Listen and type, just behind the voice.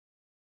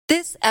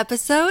This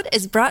episode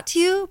is brought to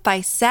you by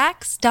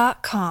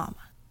Sax.com.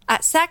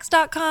 At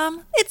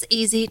Sax.com, it's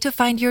easy to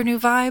find your new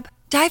vibe.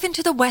 Dive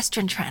into the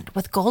Western trend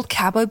with gold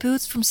cowboy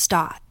boots from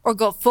Stott, or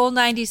go full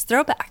 90s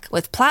throwback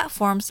with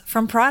platforms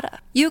from Prada.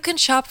 You can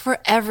shop for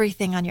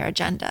everything on your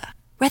agenda,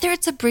 whether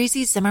it's a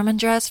breezy Zimmermann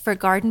dress for a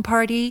garden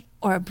party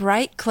or a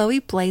bright Chloe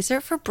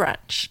blazer for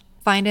brunch.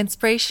 Find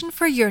inspiration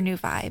for your new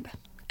vibe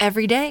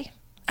every day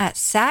at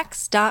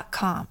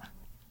Sax.com.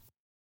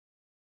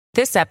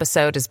 This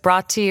episode is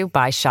brought to you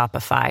by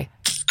Shopify.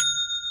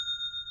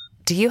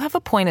 Do you have a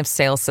point of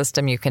sale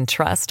system you can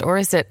trust, or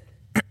is it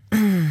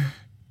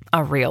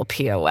a real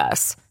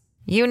POS?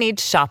 You need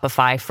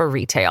Shopify for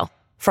retail.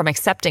 From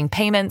accepting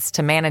payments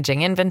to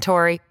managing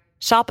inventory,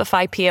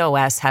 Shopify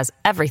POS has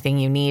everything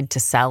you need to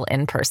sell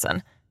in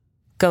person.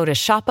 Go to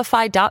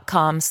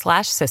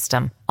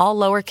shopify.com/system, all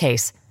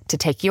lowercase, to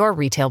take your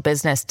retail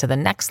business to the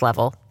next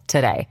level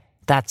today.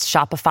 That's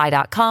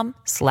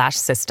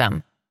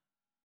shopify.com/system.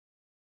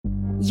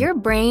 Your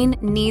brain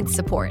needs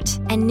support,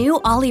 and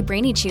new Ollie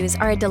Brainy Chews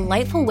are a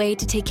delightful way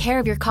to take care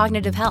of your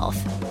cognitive health.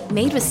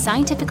 Made with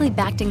scientifically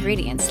backed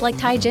ingredients like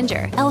Thai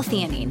ginger,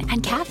 L-theanine,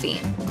 and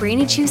caffeine,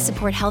 Brainy Chews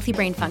support healthy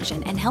brain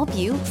function and help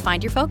you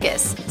find your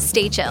focus,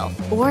 stay chill,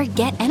 or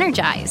get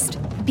energized.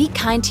 Be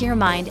kind to your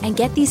mind and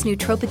get these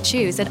nootropic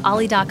chews at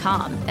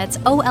ollie.com. That's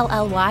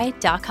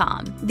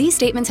OLLY.com. These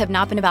statements have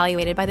not been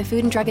evaluated by the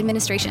Food and Drug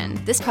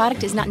Administration. This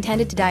product is not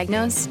intended to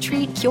diagnose,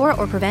 treat, cure,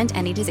 or prevent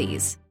any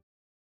disease.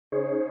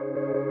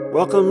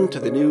 Welcome to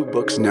the New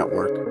Books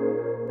Network.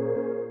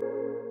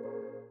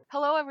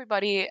 Hello,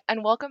 everybody,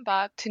 and welcome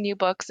back to New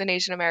Books in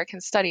Asian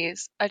American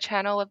Studies, a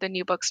channel of the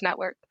New Books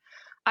Network.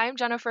 I'm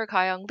Jennifer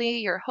Kayong Lee,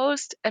 your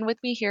host, and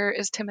with me here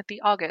is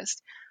Timothy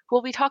August, who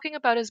will be talking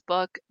about his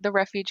book, The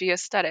Refugee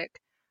Aesthetic,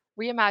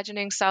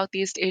 Reimagining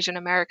Southeast Asian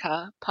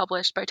America,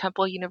 published by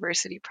Temple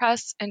University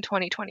Press in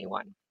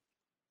 2021.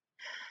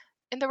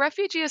 In The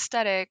Refugee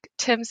Aesthetic,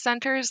 Tim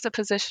centers the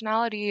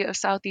positionality of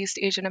Southeast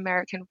Asian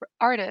American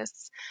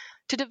artists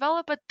to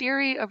develop a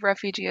theory of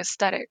refugee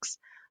aesthetics,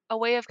 a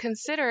way of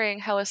considering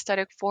how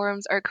aesthetic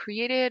forms are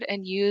created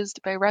and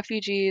used by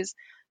refugees,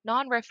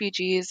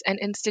 non-refugees, and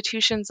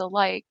institutions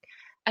alike,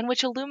 and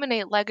which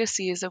illuminate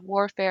legacies of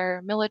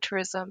warfare,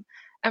 militarism,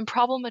 and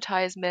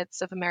problematize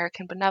myths of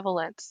American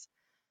benevolence.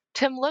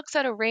 Tim looks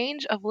at a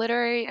range of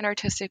literary and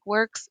artistic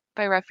works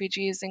by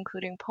refugees,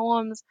 including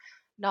poems,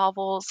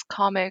 novels,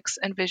 comics,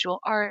 and visual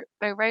art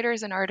by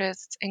writers and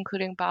artists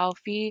including Bao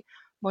Phi,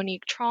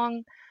 Monique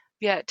Trong,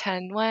 Viet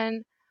Thanh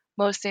Nguyen,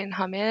 Mohsin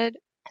Hamid,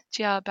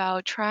 Jia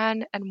Bao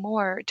Tran, and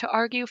more to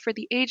argue for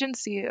the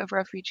agency of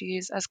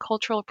refugees as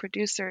cultural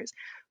producers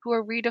who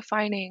are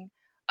redefining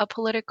a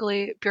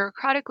politically,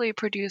 bureaucratically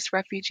produced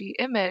refugee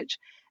image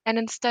and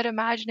instead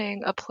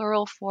imagining a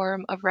plural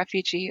form of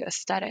refugee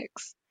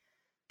aesthetics.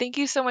 Thank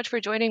you so much for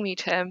joining me,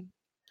 Tim.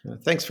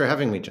 Thanks for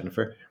having me,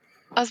 Jennifer.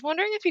 I was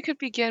wondering if you could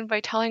begin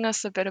by telling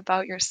us a bit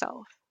about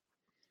yourself.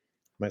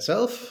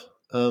 Myself?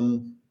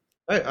 I'm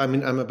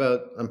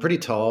pretty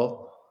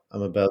tall.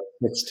 I'm about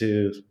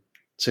 6'2",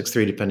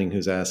 6'3", depending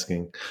who's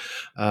asking.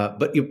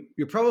 But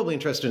you're probably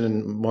interested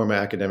in more my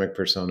academic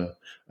persona.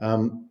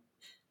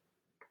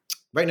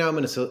 Right now, I'm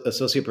an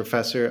associate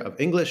professor of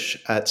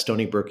English at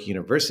Stony Brook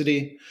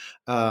University,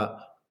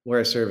 where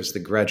I serve as the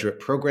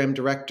graduate program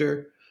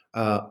director.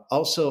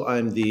 Also,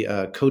 I'm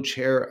the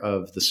co-chair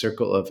of the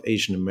Circle of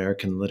Asian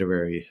American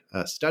Literary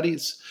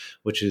Studies,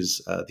 which is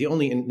the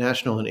only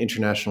national and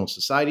international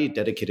society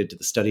dedicated to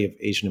the study of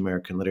Asian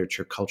American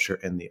literature, culture,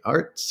 and the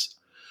arts.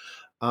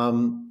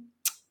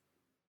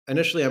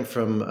 Initially, I'm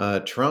from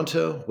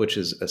Toronto, which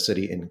is a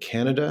city in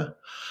Canada,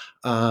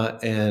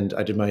 and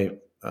I did my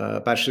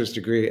bachelor's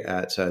degree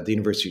at the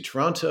University of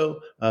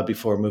Toronto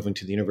before moving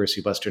to the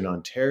University of Western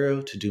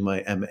Ontario to do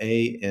my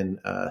MA in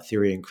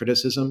theory and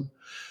criticism.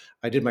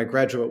 I did my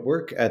graduate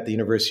work at the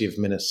University of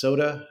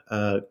Minnesota,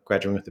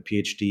 graduating with a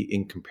PhD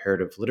in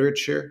comparative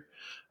literature.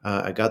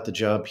 I got the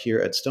job here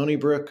at Stony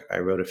Brook. I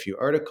wrote a few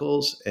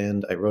articles,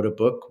 and I wrote a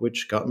book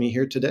which got me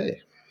here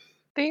today.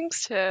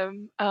 Thanks,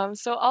 Tim.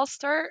 So I'll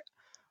start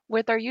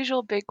with our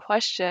usual big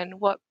question.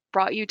 What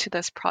brought you to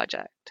this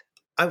project?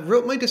 I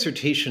wrote my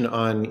dissertation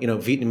on,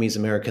 Vietnamese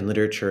American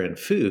literature and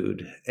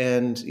food.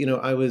 And,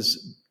 I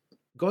was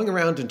going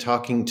around and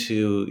talking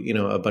to,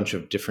 a bunch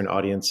of different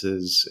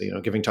audiences,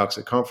 giving talks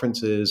at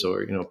conferences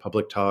or,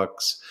 public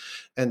talks.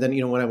 And then,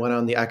 when I went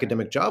on the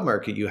academic job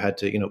market, you had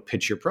to,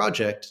 pitch your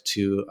project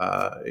to,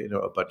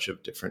 a bunch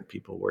of different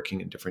people working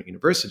in different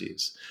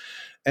universities.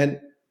 And,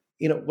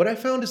 what I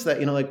found is that,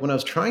 when I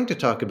was trying to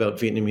talk about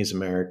Vietnamese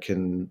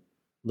American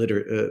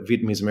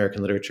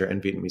literature and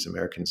Vietnamese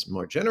Americans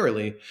more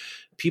generally,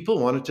 people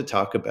wanted to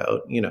talk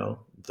about,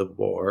 the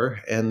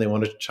war, and they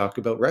wanted to talk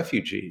about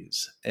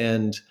refugees.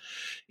 And,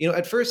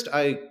 at first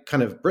I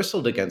kind of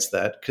bristled against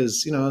that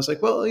because, I was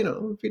like, well,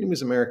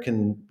 Vietnamese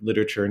American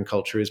literature and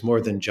culture is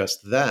more than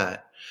just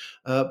that.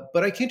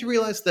 But I came to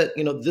realize that,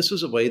 this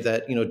was a way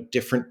that,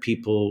 different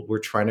people were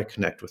trying to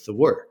connect with the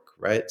work,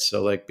 right?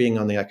 So like being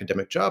on the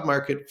academic job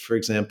market, for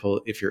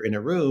example, if you're in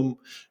a room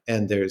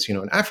and there's,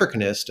 an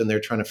Africanist and they're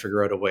trying to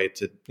figure out a way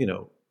to,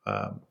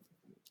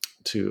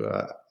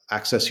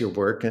 access your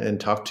work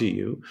and talk to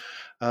you,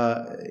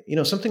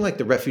 something like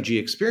the refugee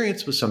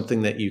experience was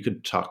something that you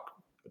could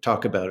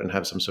talk about and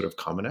have some sort of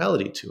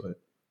commonality to it.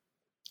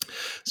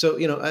 So,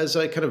 as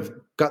I kind of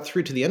got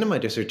through to the end of my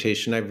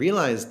dissertation, I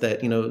realized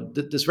that,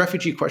 this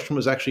refugee question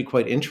was actually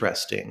quite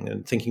interesting,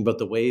 and thinking about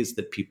the ways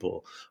that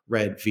people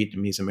read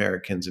Vietnamese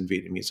Americans and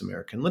Vietnamese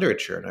American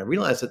literature. And I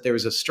realized that there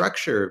was a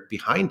structure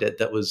behind it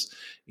that was,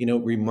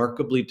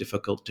 remarkably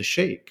difficult to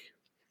shake.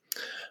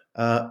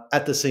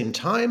 At the same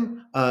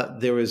time,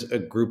 there was a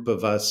group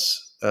of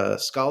us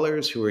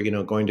scholars who were,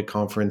 going to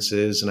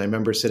conferences, and I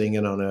remember sitting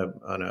in on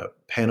a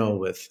panel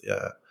with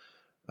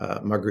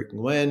Margaret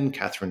Nguyen,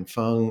 Catherine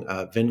Fung,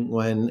 Vinh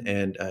Nguyen,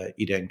 and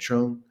Yidang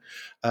Trung,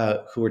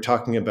 who were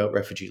talking about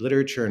refugee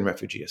literature and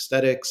refugee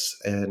aesthetics.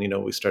 And,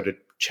 we started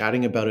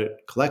chatting about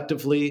it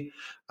collectively.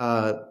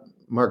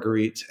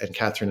 Marguerite and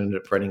Catherine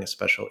ended up writing a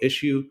special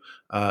issue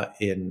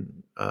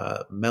in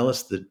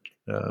MELIS, the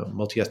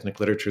Multi-Ethnic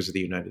Literatures of the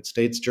United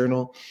States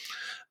Journal.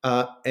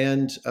 I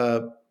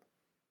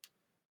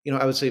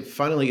would say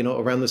finally,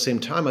 around the same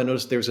time, I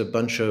noticed there's a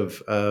bunch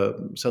of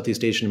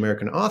Southeast Asian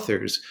American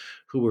authors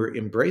who were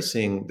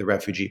embracing the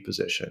refugee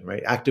position,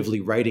 right? Actively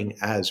writing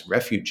as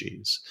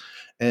refugees.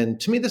 And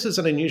to me, this is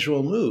an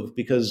unusual move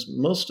because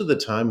most of the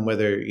time,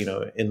 whether,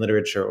 in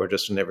literature or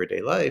just in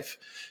everyday life,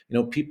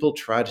 people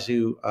try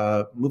to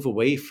move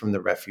away from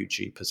the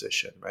refugee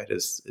position, right?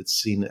 As it's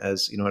seen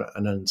as,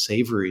 an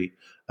unsavory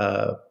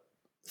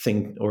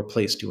thing or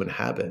place to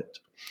inhabit.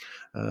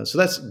 So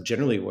that's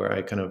generally where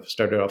I kind of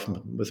started off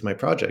with my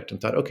project and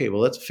thought, okay,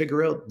 well, let's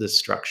figure out this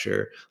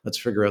structure. Let's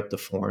figure out the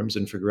forms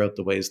and figure out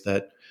the ways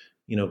that,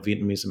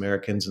 Vietnamese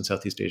Americans and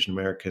Southeast Asian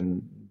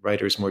American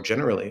writers more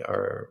generally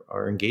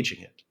are engaging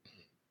it.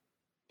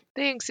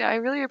 Thanks. Yeah, I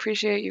really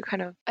appreciate you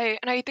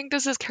I think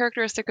this is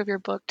characteristic of your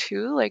book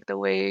too, like the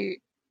way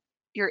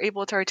you're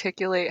able to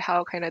articulate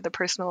how kind of the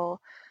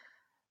personal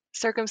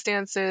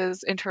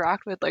circumstances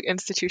interact with like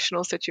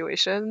institutional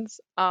situations.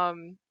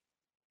 And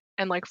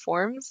like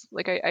forms.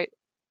 Like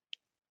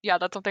yeah,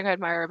 that's something I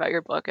admire about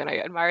your book, and I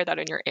admire that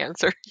in your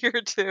answer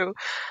here too.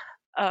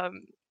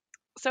 Um,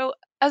 so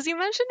as you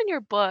mentioned in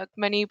your book,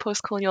 many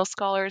post-colonial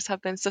scholars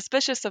have been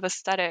suspicious of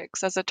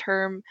aesthetics as a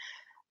term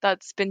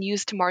that's been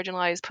used to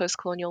marginalize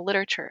post-colonial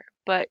literature,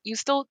 but you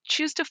still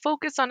choose to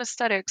focus on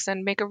aesthetics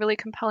and make a really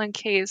compelling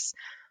case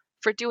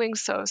for doing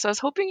so. So I was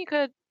hoping you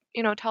could,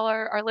 tell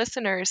our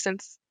listeners,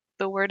 since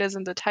the word is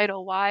in the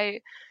title, why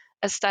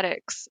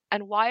aesthetics,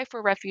 and why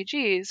for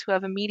refugees who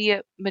have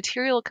immediate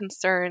material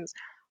concerns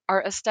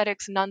are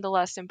aesthetics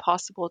nonetheless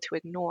impossible to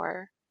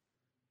ignore.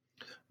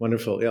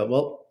 Wonderful. Yeah.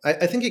 Well,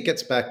 I think it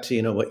gets back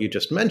to, what you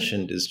just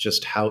mentioned is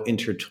just how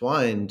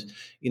intertwined,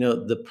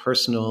 the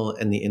personal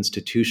and the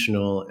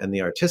institutional and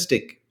the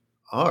artistic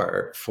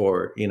are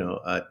for,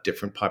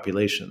 different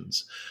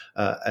populations.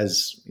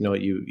 As,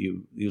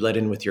 you led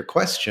in with your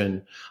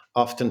question,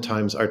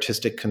 oftentimes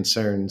artistic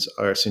concerns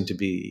are seen to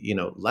be,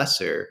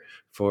 lesser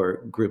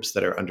for groups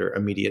that are under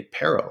immediate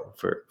peril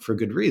for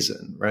good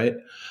reason, right?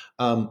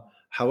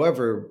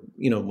 However,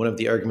 one of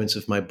the arguments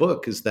of my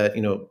book is that,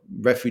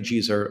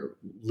 refugees are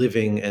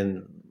living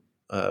and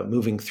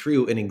moving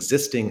through an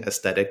existing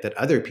aesthetic that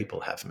other people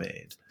have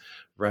made,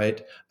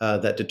 right?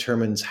 That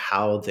determines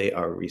how they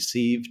are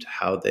received,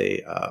 how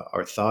they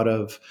are thought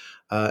of,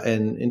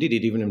 and indeed,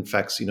 it even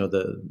affects,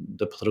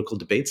 the political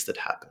debates that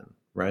happen,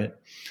 right?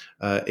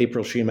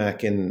 April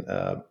Shemak in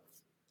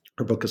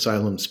her book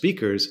Asylum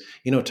Speakers,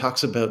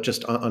 talks about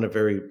just on a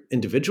very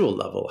individual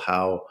level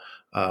how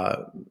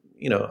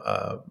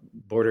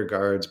border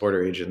guards,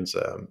 border agents,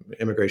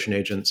 immigration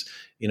agents,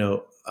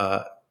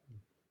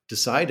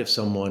 decide if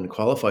someone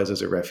qualifies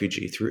as a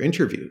refugee through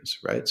interviews,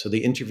 right? So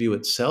the interview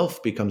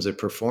itself becomes a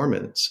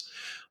performance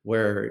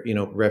where,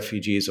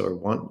 refugees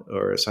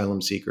or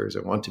asylum seekers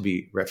or want to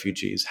be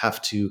refugees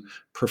have to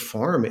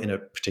perform in a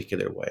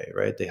particular way,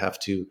 right? They have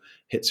to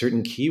hit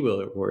certain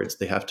keywords.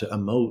 They have to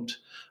emote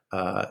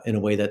in a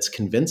way that's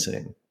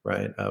convincing,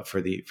 right, for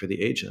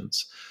the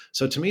agents.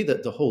 So to me,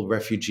 that the whole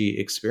refugee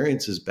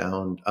experience is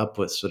bound up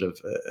with sort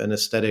of an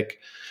aesthetic.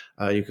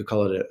 You could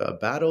call it a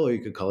battle, or you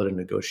could call it a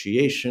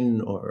negotiation,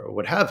 or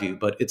what have you.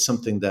 But it's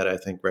something that I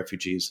think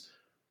refugees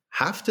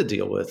have to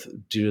deal with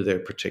due to their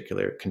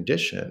particular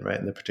condition, right,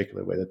 and the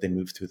particular way that they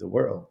move through the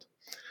world.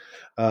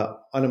 On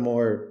a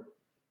more,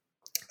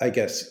 I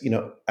guess,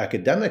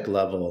 academic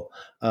level,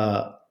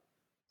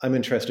 I'm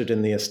interested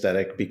in the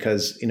aesthetic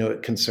because,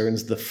 it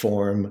concerns the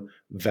form,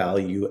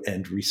 value,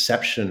 and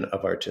reception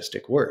of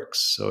artistic works.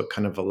 So it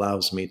kind of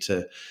allows me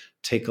to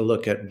take a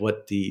look at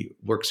what the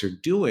works are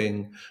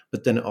doing,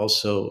 but then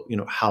also,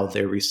 how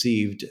they're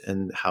received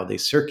and how they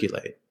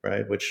circulate,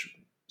 right? Which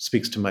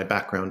speaks to my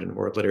background in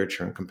world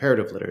literature and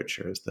comparative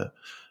literature,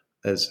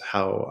 as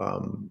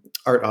how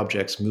art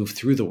objects move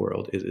through the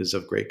world is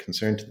of great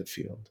concern to the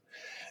field.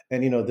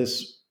 And,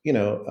 this,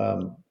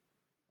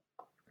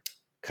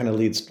 kind of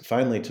leads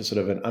finally to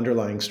sort of an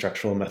underlying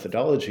structural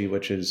methodology,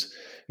 which is,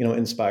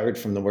 inspired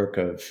from the work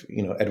of,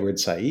 Edward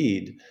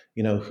Said,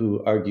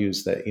 who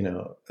argues that,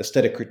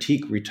 aesthetic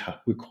critique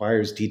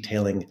requires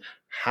detailing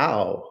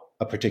how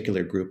a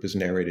particular group is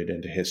narrated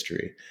into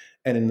history.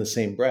 And in the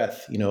same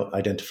breath,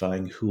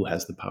 identifying who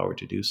has the power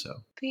to do so.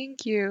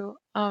 Thank you.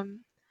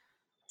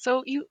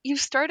 So you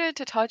started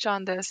to touch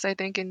on this, I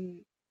think,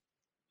 in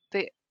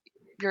the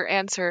your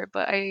answer,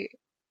 but I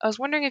was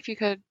wondering if you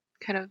could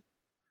kind of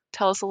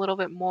tell us a little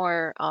bit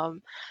more.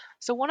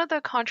 So one of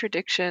the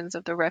contradictions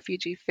of the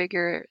refugee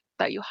figure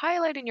that you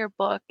highlight in your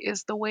book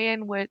is the way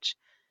in which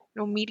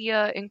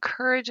media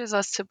encourages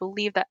us to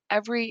believe that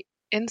every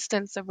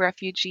instance of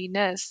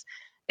refugee-ness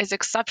is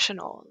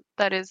exceptional.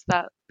 That is,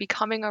 that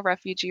becoming a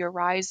refugee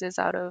arises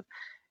out of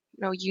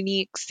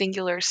unique,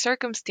 singular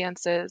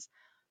circumstances.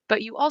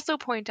 But you also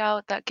point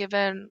out that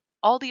given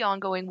all the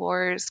ongoing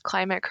wars,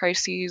 climate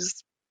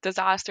crises,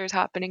 disasters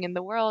happening in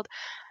the world,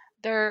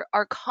 there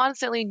are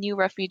constantly new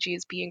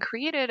refugees being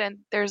created, and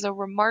there's a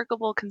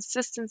remarkable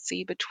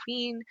consistency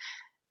between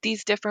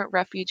these different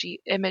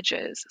refugee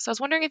images. So I was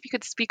wondering if you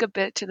could speak a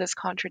bit to this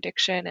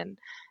contradiction and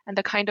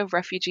the kind of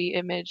refugee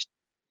image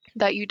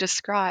that you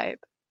describe.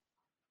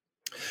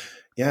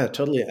 Yeah,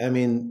 totally. I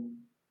mean,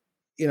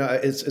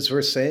 it's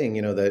worth saying,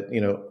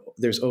 that,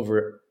 there's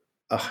over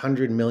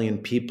 100 million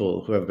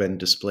people who have been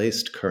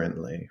displaced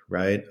currently,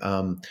 right?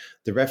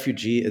 The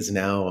refugee is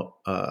now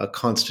a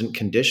constant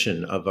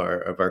condition of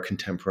our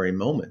contemporary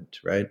moment,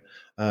 right?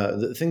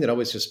 The thing that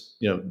always just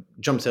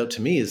jumps out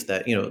to me is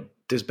that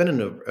there's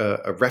been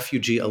a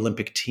refugee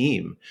Olympic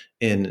team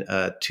in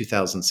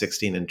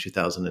 2016 and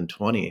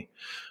 2020,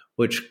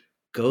 which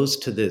goes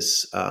to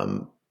this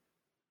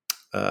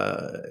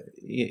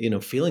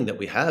feeling that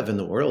we have in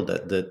the world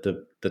that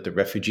the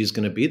refugee is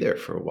going to be there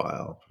for a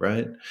while,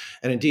 right?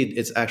 And indeed,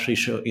 it's actually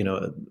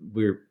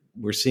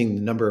we're seeing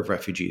the number of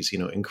refugees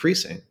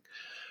increasing,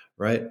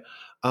 right?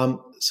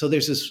 So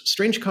there's this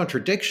strange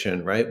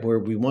contradiction, right, where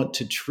we want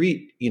to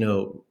treat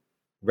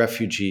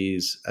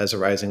refugees as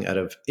arising out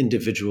of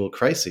individual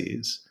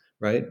crises,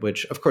 right?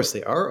 Which, of course,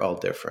 they are all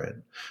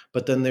different.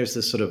 But then there's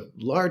this sort of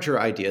larger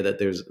idea that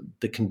there's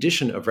the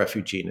condition of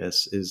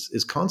refugee-ness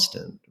is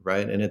constant,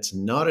 right? And it's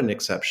not an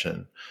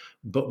exception.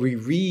 But we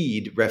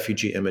read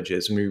refugee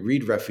images and we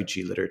read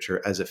refugee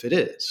literature as if it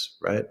is,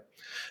 right?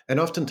 And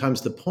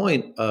oftentimes the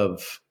point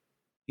of,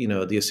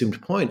 the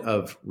assumed point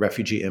of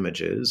refugee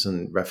images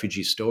and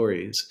refugee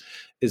stories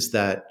is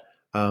that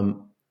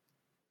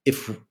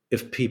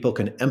if people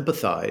can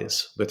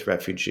empathize with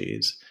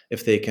refugees,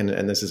 if they can,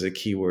 and this is a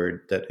key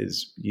word that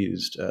is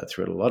used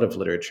throughout a lot of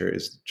literature,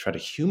 is try to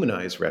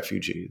humanize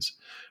refugees,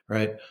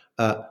 right?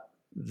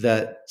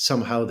 That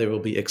somehow they will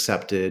be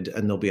accepted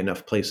and there'll be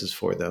enough places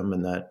for them,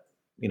 and that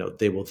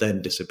they will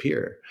then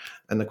disappear.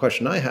 And the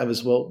question I have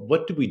is, well,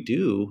 what do we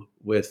do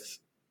with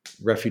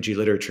refugee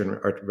literature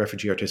and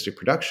refugee artistic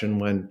production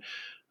when,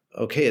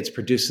 okay, it's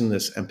producing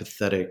this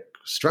empathetic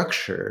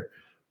structure,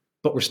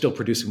 but we're still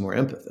producing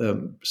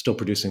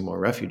more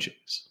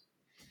refugees?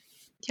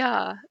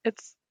 Yeah,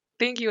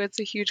 thank you. It's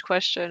a huge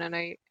question, and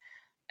I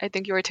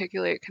think you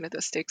articulate kind of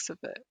the stakes of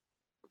it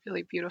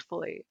really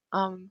beautifully.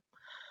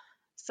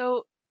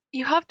 So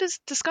you have this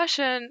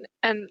discussion,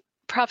 and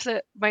perhaps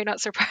it might not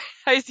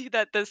surprise you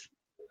that this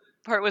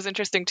part was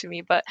interesting to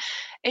me, but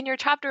in your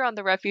chapter on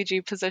the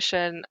refugee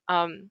position,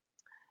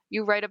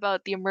 you write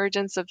about the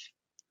emergence of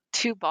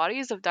two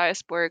bodies of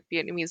diasporic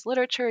Vietnamese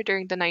literature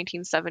during the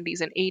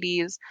 1970s and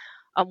 80s.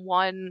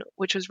 One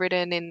which was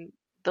written in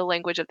the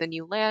language of the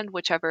new land,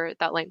 whichever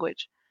that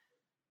language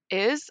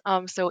is.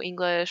 So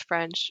English,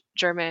 French,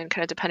 German,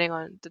 kind of depending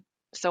on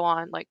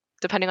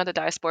depending on the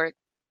diasporic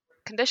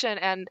condition,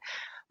 and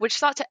which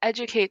sought to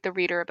educate the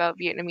reader about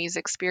Vietnamese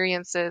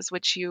experiences,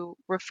 which you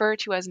refer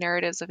to as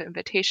narratives of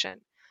invitation.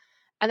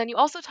 And then you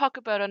also talk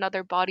about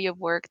another body of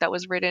work that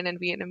was written in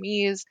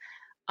Vietnamese,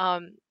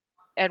 um,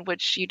 and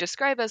which you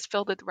describe as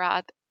filled with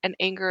wrath and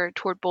anger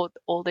toward both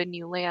old and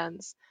new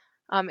lands.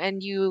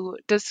 And you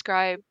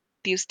describe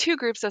these two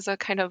groups as a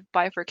kind of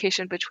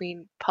bifurcation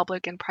between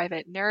public and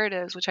private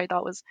narratives, which I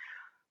thought was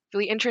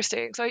really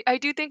interesting. So I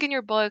do think in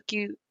your book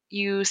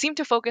you seem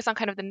to focus on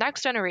kind of the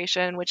next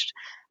generation, which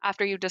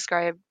after you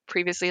described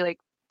previously, like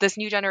this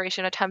new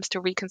generation attempts to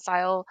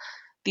reconcile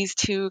these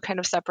two kind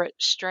of separate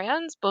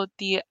strands, both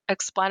the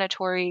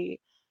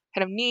explanatory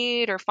kind of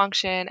need or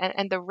function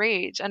and the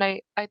rage. And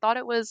I thought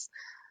it was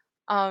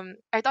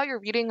I thought your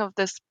reading of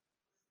this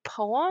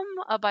poem,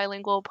 a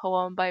bilingual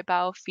poem by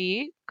Bao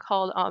Phi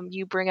called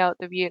You Bring Out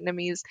the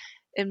Vietnamese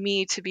in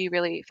Me, to be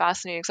really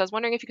fascinating. So I was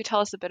wondering if you could tell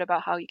us a bit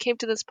about how you came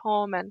to this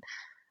poem and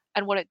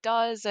what it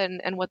does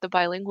and what the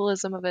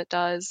bilingualism of it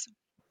does.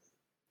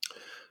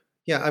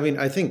 Yeah, I mean,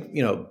 I think,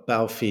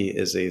 Bao Phi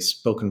is a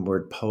spoken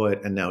word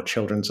poet and now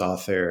children's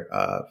author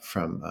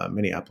from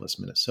Minneapolis,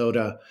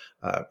 Minnesota.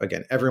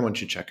 Again, everyone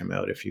should check him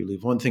out. If you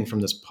leave one thing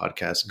from this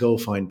podcast, go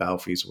find Bao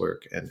Phi's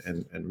work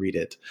and read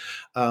it.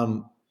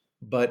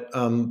 But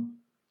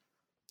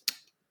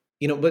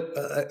But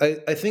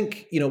I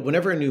think,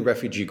 whenever a new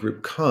refugee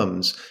group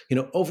comes,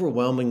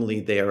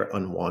 overwhelmingly they are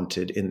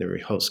unwanted in the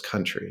host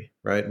country,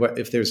 right?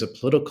 If there's a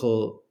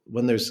political,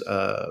 when there's,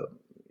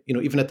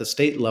 even at the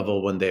state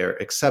level, when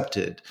they're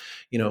accepted,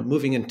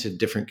 moving into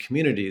different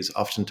communities,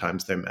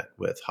 oftentimes they're met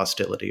with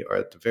hostility or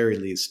at the very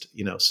least,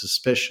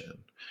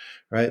 suspicion,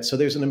 right? So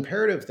there's an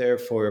imperative there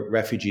for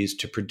refugees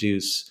to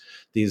produce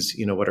these,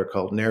 what are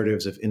called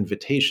narratives of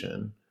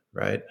invitation,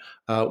 right?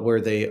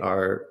 Where they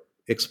are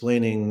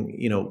explaining,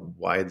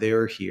 why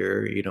they're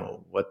here,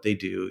 what they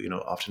do,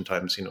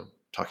 oftentimes,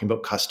 talking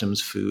about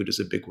customs. Food is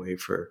a big way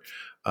for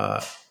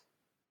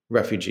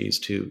refugees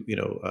to,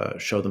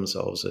 show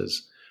themselves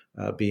as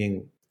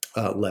being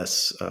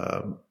less,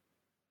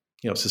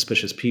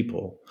 suspicious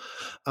people.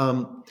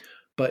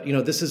 But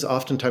this is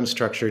oftentimes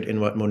structured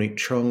in what Monique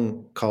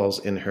Chung calls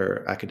in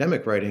her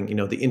academic writing,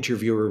 the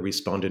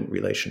interviewer-respondent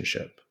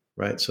relationship,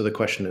 right? So the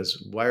question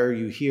is, why are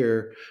you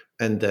here?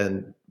 And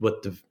then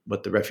what the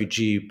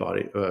refugee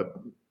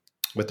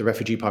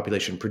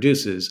population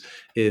produces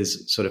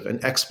is sort of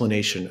an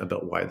explanation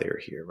about why they're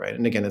here, right?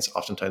 And again, it's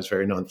oftentimes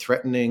very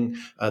non-threatening.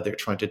 They're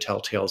trying to tell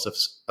tales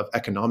of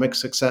economic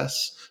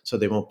success, so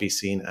they won't be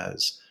seen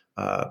as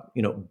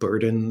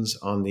burdens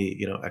on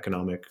the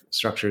economic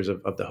structures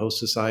of the host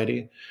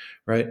society,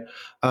 right?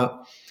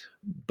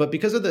 But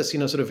because of this,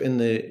 sort of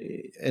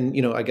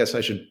I guess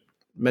I should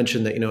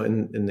mention that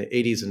in the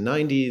 80s and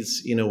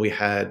 90s, we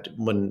had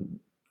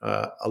when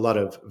a lot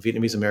of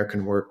Vietnamese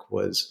American work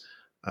was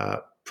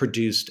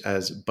produced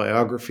as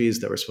biographies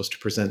that were supposed to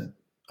present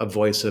a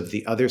voice of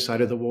the other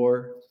side of the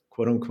war,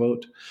 quote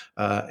unquote,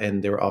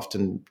 and they were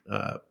often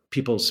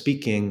people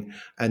speaking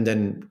and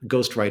then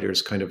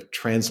ghostwriters kind of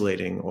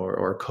translating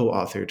or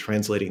co-author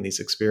translating these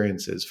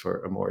experiences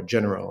for a more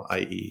general,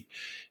 i.e.,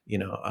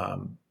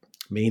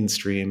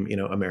 mainstream,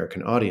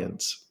 American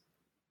audience.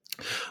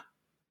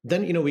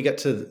 Then, we get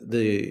to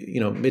the,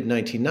 mid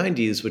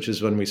 1990s, which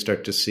is when we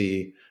start to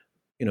see,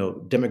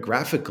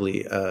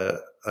 demographically,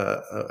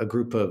 a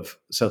group of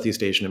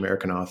Southeast Asian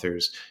American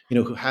authors,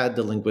 who had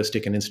the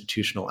linguistic and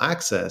institutional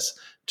access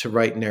to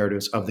write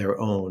narratives of their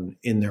own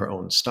in their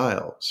own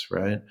styles,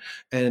 right?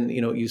 And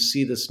you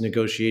see this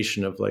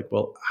negotiation of like,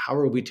 well, how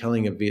are we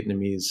telling a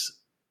Vietnamese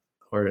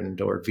or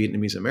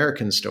Vietnamese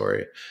American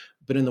story,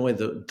 but in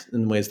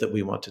ways that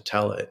we want to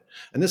tell it?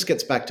 And this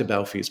gets back to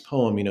Bao Phi's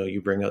poem,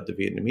 you bring out the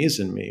Vietnamese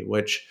in me,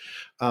 which,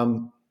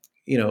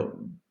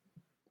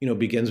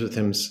 begins with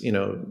him,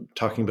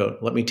 talking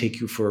about, let me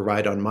take you for a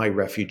ride on my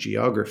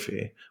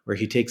refugeography, where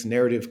he takes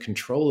narrative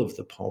control of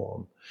the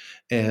poem.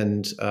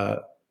 And,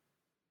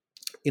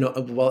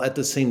 while at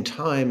the same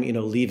time,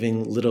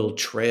 leaving little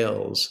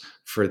trails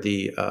for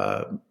the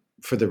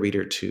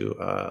reader to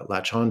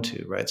latch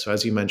onto, right? So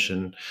as you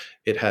mentioned,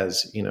 it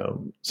has,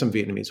 some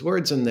Vietnamese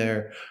words in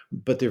there,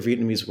 but they're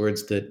Vietnamese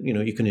words that,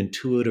 you can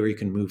intuit or you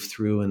can move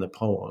through in the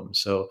poem.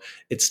 So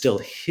it's still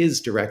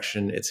his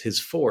direction, it's his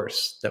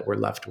force that we're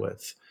left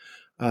with.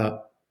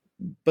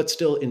 But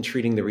still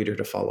entreating the reader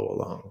to follow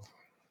along.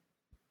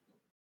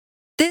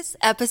 This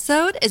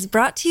episode is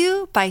brought to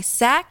you by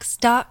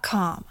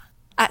Sax.com.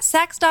 At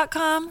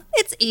Sax.com,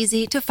 it's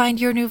easy to find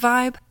your new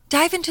vibe.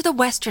 Dive into the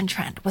Western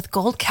trend with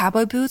gold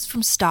cowboy boots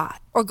from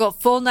Stott, or go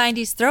full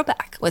 90s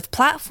throwback with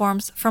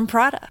platforms from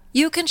Prada.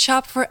 You can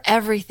shop for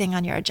everything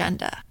on your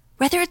agenda,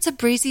 whether it's a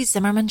breezy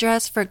Zimmermann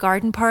dress for a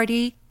garden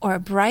party or a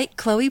bright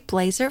Chloe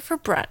blazer for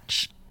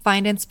brunch.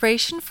 Find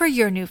inspiration for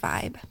your new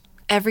vibe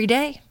every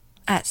day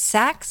at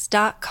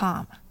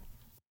Sax.com.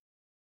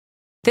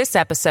 This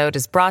episode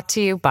is brought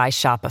to you by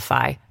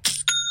Shopify.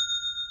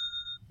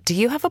 Do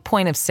you have a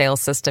point of sale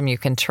system you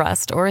can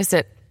trust, or is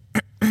it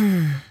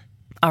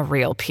a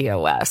real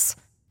POS?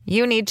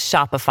 You need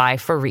Shopify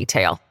for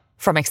retail.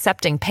 From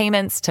accepting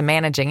payments to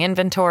managing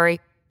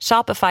inventory,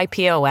 Shopify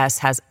POS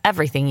has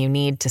everything you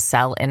need to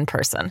sell in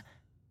person.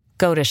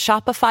 Go to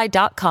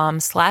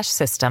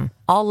shopify.com/system,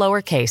 all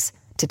lowercase,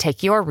 to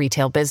take your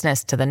retail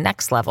business to the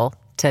next level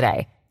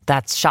today.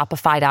 That's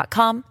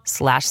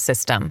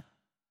shopify.com/system.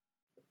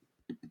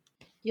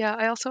 Yeah,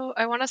 I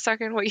want to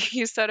second what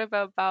you said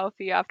about Bao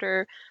Phi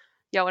after,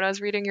 when I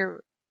was reading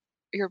your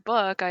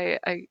book, I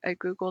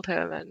Googled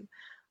him, and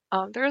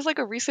there was like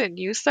a recent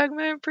news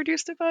segment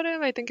produced about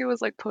him. I think it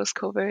was like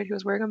post-COVID. He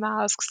was wearing a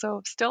mask,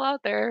 so still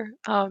out there,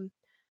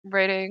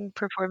 writing,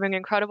 performing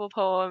incredible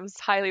poems.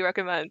 Highly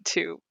recommend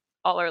to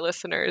all our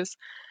listeners.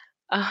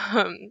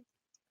 Um,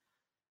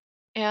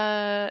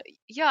 and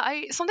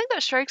something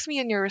that strikes me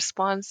in your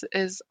response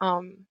is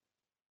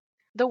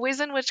the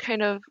ways in which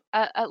kind of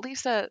at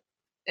least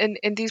in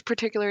these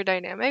particular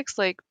dynamics,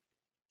 like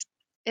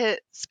it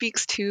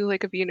speaks to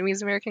like a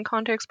Vietnamese American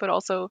context, but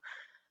also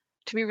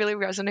to me really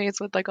resonates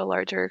with like a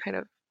larger kind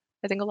of,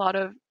 I think a lot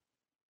of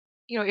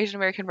Asian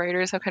American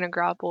writers have kind of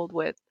grappled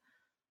with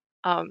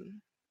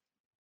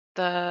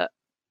the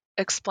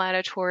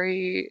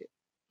explanatory,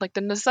 like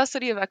the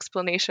necessity of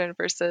explanation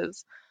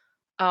versus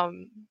I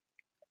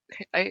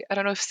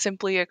don't know if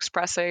simply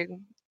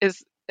expressing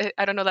is,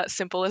 I don't know that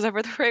simple is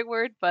ever the right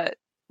word, but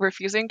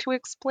refusing to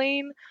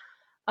explain.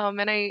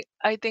 And I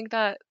think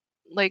that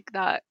like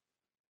that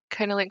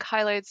kind of like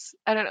highlights,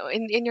 I don't know,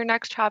 in your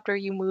next chapter,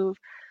 you move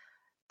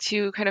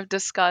to kind of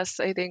discuss,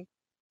 I think,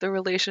 the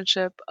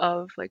relationship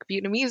of like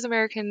Vietnamese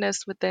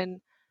Americanness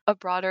within a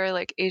broader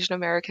like Asian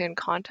American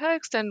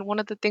context. And one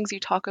of the things you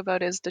talk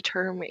about is the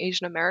term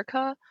Asian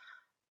America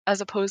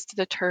as opposed to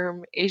the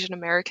term Asian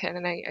American.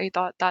 And I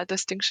thought that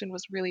distinction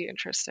was really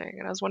interesting.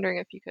 And I was wondering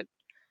if you could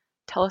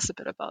tell us a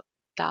bit about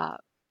that.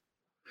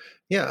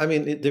 Yeah, I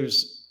mean,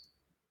 there's,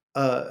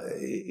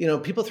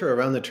 people throw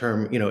around the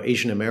term,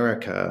 Asian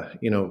America,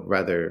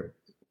 rather,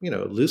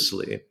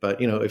 loosely.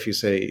 But, if you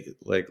say,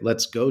 like,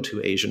 let's go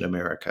to Asian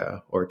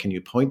America, or can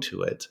you point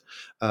to it?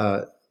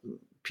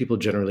 People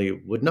generally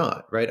would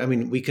not, right? I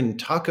mean, we can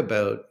talk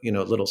about,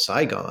 little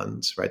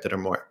Saigons, right, that are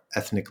more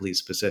ethnically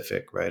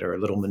specific, right, or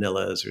little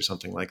Manilas or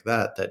something like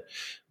that, that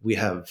we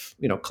have,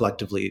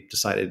 collectively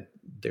decided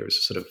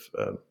there's sort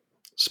of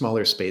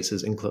smaller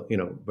spaces,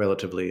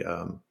 relatively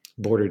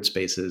bordered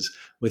spaces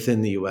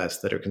within the U.S.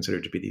 that are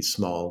considered to be these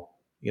small,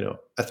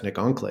 ethnic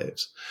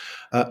enclaves.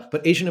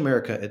 But Asian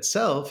America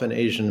itself and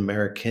Asian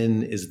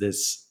American is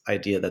this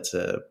idea that's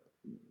a,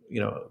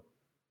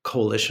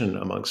 coalition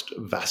amongst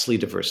vastly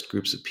diverse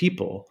groups of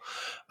people.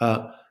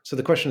 So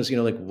the question is,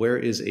 like, where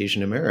is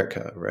Asian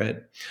America, right?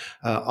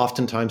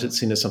 Oftentimes it's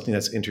seen as something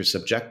that's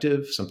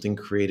intersubjective, something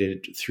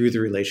created through the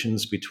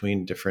relations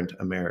between different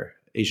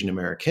Asian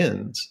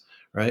Americans,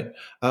 right?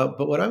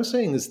 But what I'm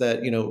saying is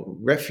that,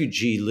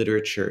 refugee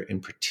literature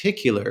in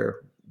particular,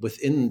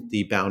 within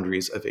the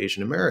boundaries of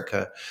Asian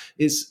America,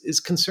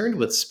 is concerned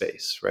with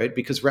space, right?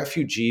 Because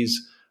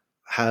refugees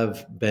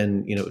have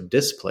been,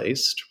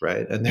 displaced,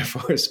 right, and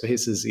therefore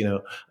space is,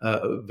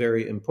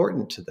 very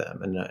important to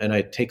them. And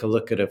I take a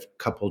look at a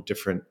couple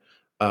different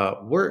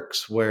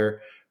works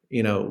where,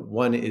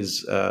 one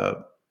is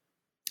The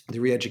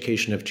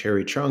Re-Education of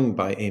Cherry Chung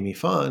by Amy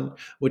Phan,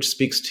 which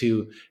speaks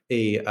to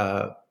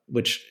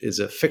which is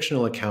a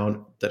fictional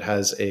account that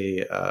has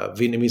a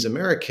Vietnamese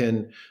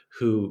American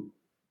who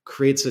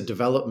creates a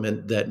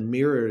development that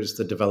mirrors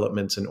the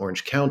developments in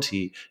Orange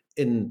County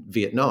in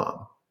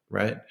Vietnam,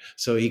 right?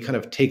 So he kind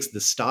of takes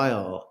the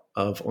style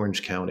of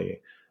Orange County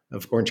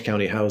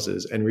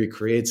houses and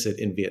recreates it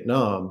in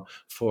Vietnam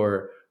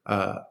for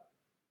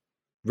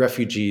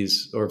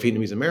refugees or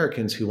Vietnamese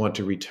Americans who want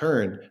to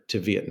return to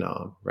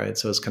Vietnam, right?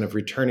 So it's kind of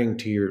returning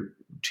to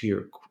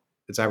your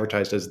it's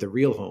advertised as the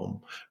real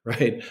home,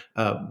 right?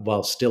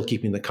 While still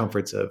keeping the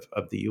comforts of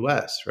the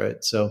U.S.,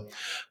 right? So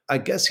I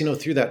guess,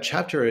 through that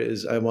chapter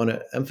is I want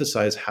to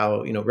emphasize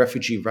how,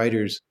 refugee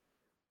writers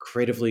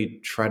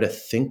creatively try to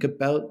think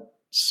about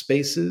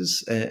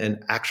spaces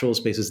and actual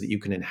spaces that you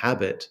can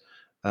inhabit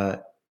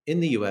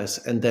in the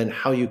US, and then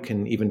how you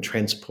can even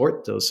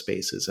transport those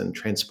spaces and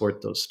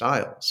transport those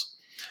styles.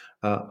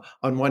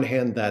 On one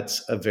hand,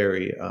 that's a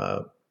very,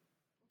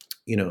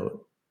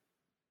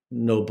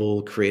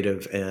 noble,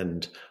 creative,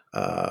 and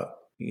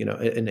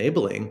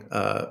enabling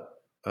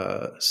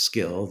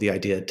skill, the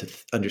idea to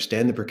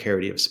understand the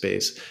precarity of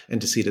space and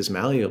to see it as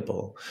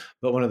malleable.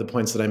 But one of the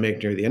points that I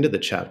make near the end of the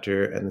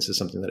chapter, and this is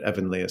something that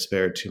Evan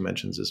Leah-Spare too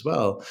mentions as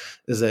well,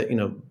 is that,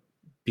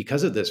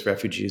 because of this,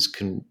 refugees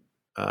can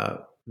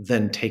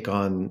then take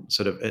on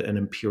sort of an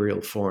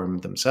imperial form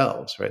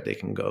themselves, right? They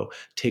can go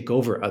take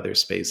over other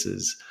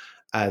spaces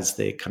as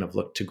they kind of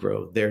look to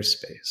grow their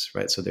space,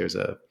 right? So there's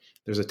a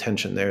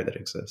tension there that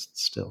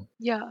exists still.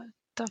 Yeah,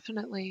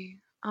 definitely.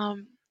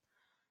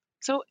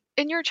 So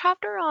in your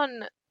chapter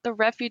on the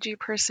refugee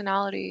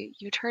personality,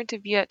 you turn to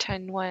Viet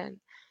Thanh Nguyen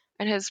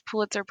and his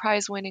Pulitzer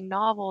Prize winning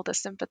novel, The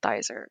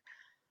Sympathizer.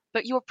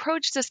 But you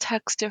approach this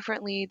text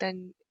differently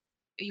than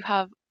you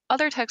have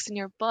other texts in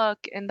your book,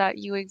 in that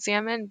you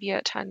examine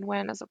Viet Thanh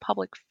Nguyen as a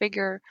public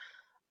figure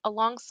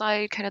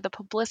alongside kind of the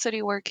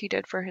publicity work he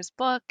did for his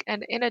book,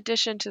 and in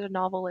addition to the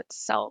novel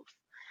itself.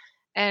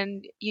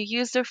 And you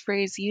use the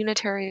phrase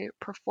unitary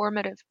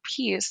performative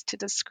piece to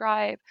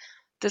describe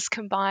this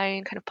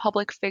combined kind of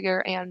public figure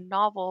and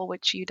novel,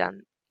 which you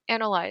then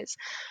analyze.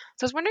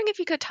 So I was wondering if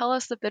you could tell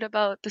us a bit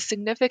about the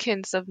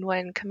significance of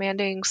Nguyen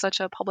commanding such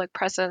a public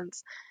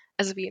presence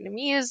as a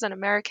Vietnamese, an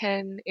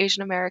American,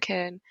 Asian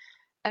American,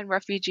 and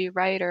refugee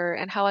writer,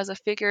 and how as a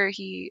figure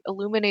he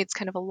illuminates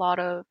kind of a lot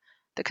of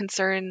the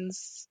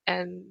concerns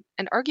and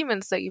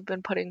arguments that you've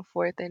been putting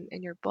forth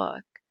in your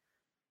book.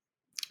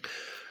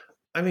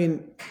 I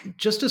mean,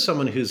 just as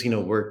someone who's,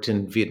 worked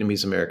in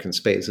Vietnamese American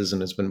spaces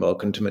and has been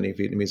welcomed to many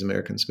Vietnamese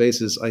American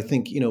spaces, I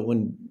think,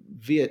 when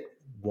Viet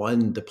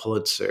won the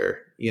Pulitzer,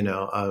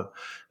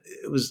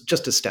 it was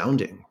just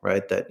astounding,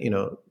 right? That,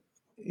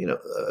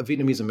 a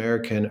Vietnamese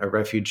American, a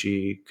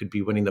refugee, could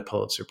be winning the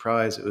Pulitzer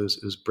Prize. It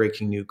was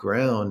breaking new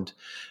ground.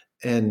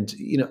 And,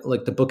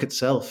 like the book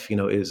itself,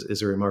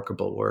 is a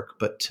remarkable work.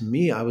 But to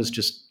me, I was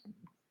just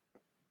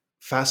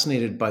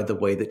fascinated by the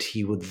way that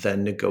he would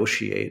then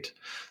negotiate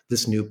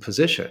this new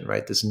position,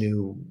 right? This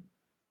new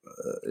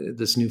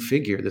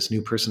figure, this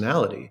new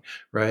personality,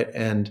 right?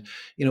 And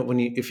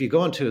if you go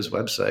onto his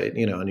website,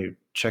 and you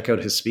check out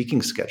his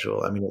speaking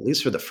schedule, I mean, at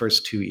least for the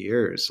first 2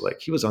 years,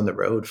 like he was on the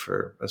road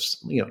for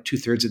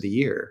 2/3 of the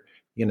year,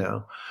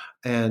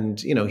 and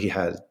he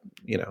had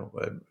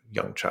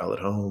young child at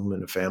home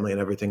and a family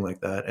and everything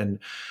like that. And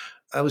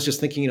I was just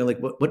thinking, like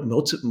what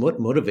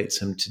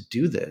motivates him to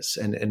do this,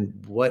 and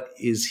what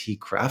is he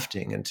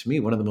crafting? And to me,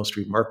 one of the most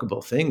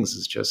remarkable things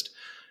is just,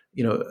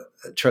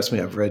 trust me,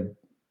 I've read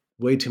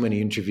way too many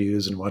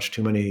interviews and watched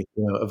too many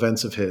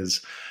events of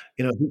his.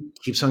 He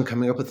keeps on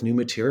coming up with new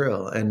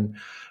material, and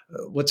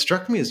what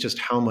struck me is just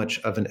how much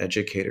of an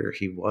educator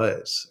he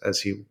was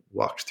as he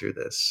walked through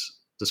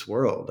this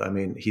world. I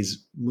mean,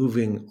 he's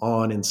moving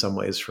on in some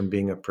ways from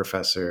being a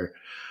professor,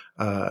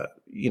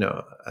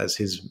 as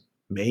his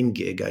main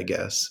gig, I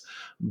guess.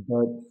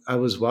 But I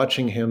was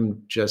watching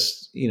him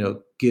just,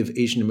 give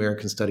Asian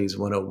American Studies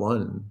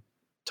 101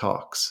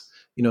 talks,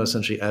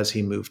 essentially as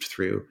he moved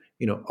through,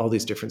 all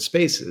these different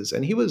spaces.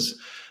 And he was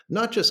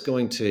not just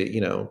going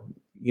to,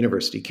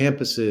 university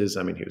campuses.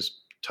 I mean, he was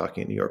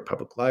talking at New York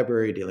Public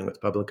Library, dealing with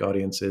public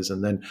audiences,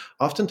 and then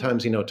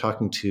oftentimes,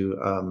 talking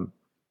to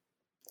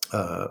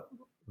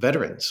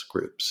veterans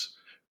groups,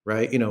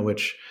 right?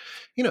 Which,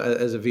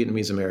 as a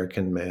Vietnamese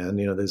American man,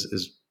 this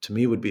is, to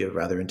me, would be a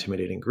rather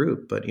intimidating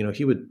group. But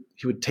he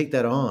would take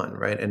that on,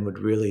 right, and would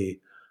really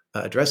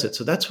address it.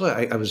 So that's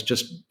why I was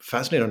just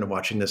fascinated on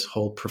watching this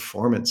whole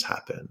performance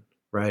happen,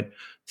 right?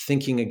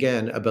 Thinking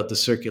again about the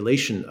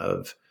circulation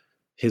of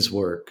his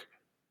work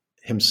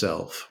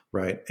himself,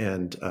 right,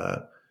 and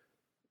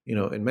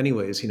in many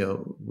ways,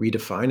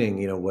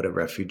 redefining, what a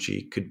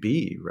refugee could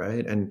be,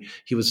 right? And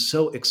he was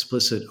so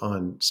explicit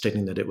on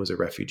stating that it was a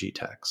refugee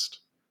text,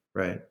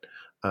 right?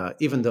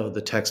 Even though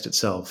the text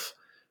itself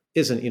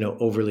isn't,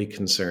 overly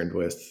concerned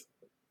with,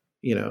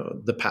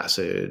 the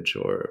passage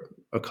or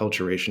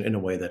acculturation in a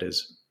way that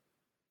is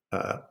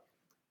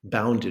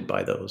bounded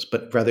by those,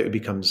 but rather it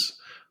becomes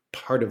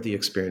part of the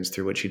experience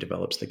through which he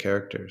develops the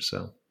characters.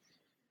 So,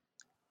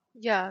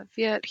 Yeah,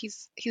 Viet,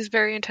 he's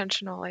very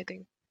intentional, I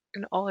think,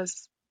 in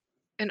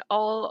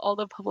all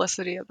the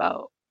publicity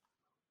about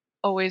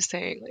always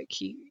saying like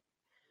he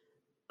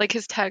like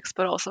his text,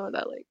 but also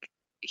that like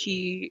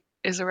he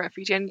is a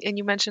refugee, and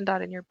you mentioned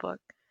that in your book.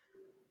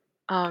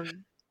 Um,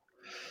 and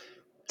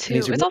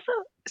he's too. It's also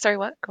sorry,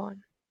 what? Go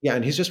on. Yeah,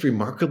 and he's just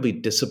remarkably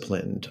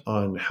disciplined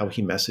on how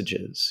he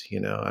messages.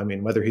 I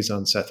mean, whether he's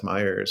on Seth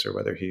Meyers or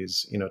whether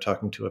he's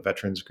talking to a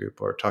veterans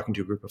group or talking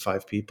to a group of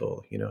 5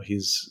 people,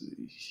 his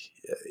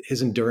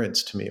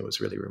endurance to me was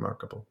really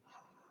remarkable.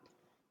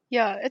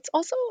 Yeah, it's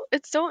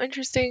so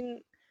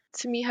interesting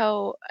to me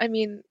how I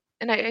mean,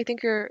 and I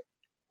think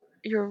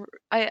you're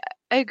I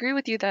agree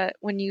with you that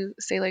when you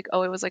say like,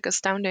 oh, it was like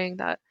astounding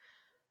that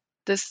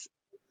this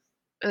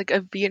like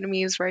a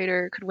Vietnamese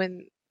writer could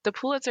win the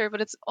Pulitzer,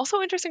 but it's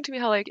also interesting to me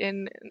how like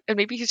and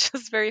maybe he's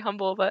just very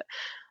humble, but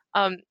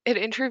in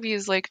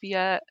interviews like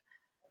Viet,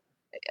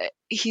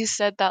 he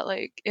said that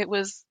like it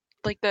was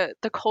like the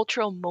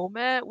cultural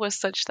moment was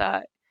such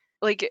that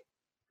like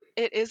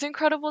it is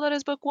incredible that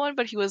his book won,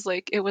 but he was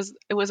like it was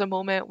a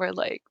moment where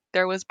like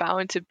there was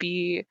bound to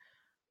be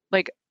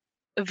like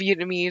a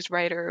Vietnamese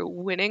writer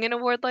winning an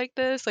award like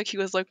this. Like he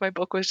was like my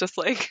book was just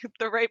like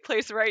the right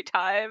place, right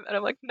time, and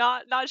I'm like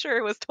not sure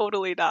it was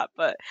totally that,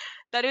 but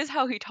that is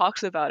how he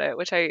talks about it,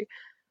 which I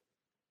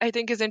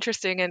think is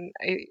interesting, and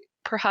I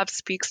perhaps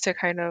speaks to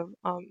kind of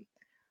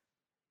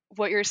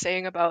what you're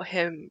saying about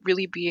him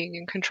really being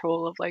in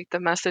control of like the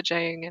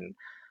messaging and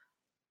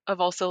of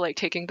also like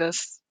taking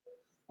this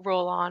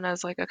role on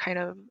as like a kind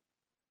of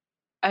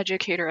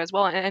educator as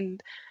well.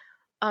 And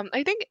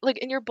I think like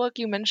in your book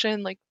you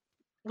mentioned like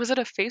was it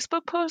a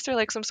Facebook post or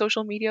like some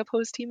social media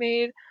post he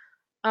made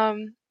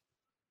um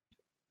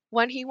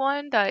when he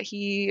won that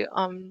he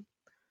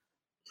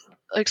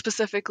like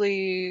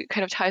specifically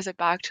kind of ties it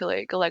back to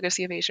like a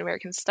legacy of Asian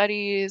American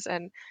studies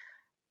and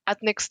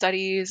ethnic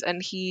studies,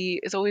 and he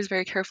is always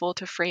very careful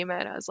to frame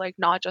it as like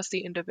not just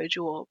the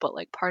individual but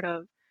like part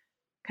of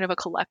kind of a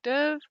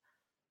collective.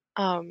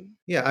 um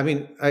Yeah, I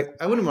mean,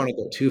 I wouldn't want to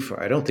go too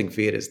far. I don't think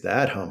Viet is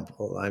that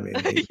humble. I mean,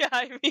 yeah,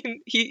 I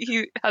mean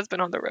he has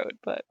been on the road,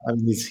 but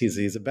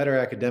he's a better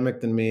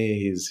academic than me.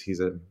 He's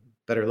a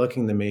better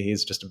looking than me.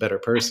 He's just a better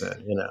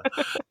person.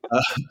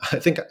 I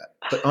think,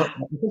 but I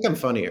think I'm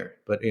funnier.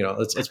 But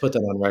let's put that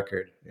on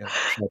record. Yeah,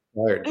 shots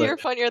fired. you're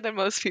funnier than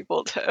most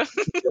people too.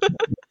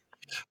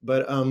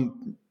 But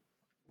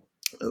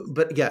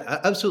yeah,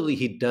 absolutely,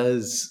 he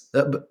does.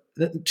 But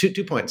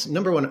two points.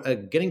 Number one,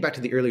 getting back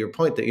to the earlier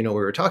point that we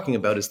were talking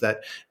about is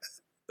that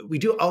we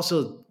do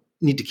also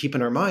need to keep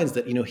in our minds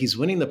that he's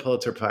winning the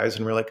Pulitzer Prize,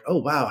 and we're like, oh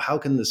wow, how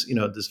can this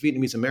this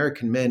Vietnamese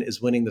American man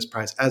is winning this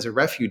prize as a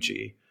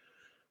refugee,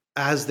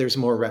 as there's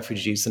more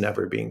refugees than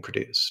ever being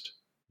produced,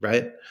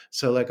 right?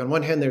 So like on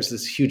one hand, there's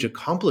this huge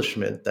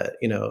accomplishment that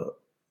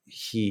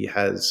he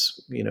has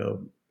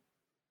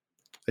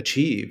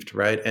achieved,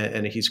 right?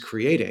 And he's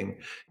creating.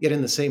 Yet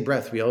in the same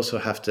breath, we also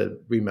have to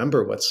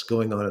remember what's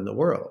going on in the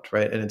world,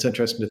 right? And it's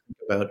interesting to think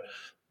about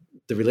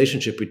the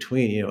relationship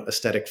between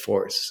aesthetic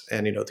force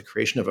and the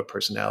creation of a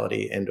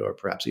personality and or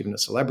perhaps even a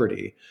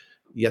celebrity,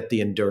 yet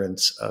the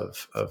endurance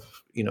of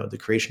the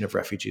creation of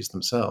refugees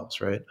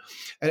themselves, right?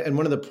 And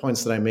one of the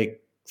points that I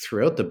make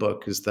throughout the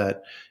book is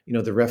that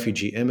the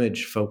refugee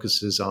image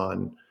focuses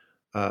on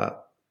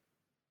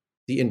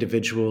the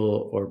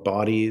individual or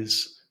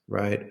bodies,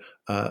 right?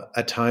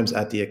 At times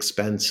at the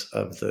expense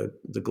of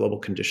the global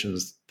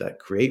conditions that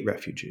create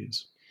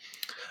refugees.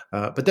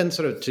 But then,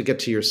 sort of to get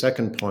to your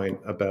second point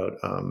about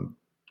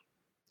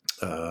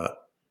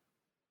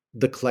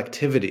the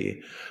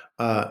collectivity,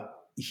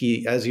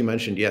 he, as you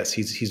mentioned, yes,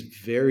 he's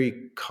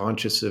very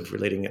conscious of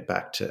relating it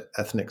back to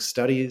ethnic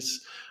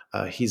studies.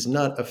 He's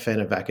not a fan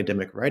of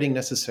academic writing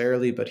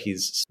necessarily, but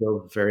he's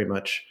still very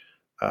much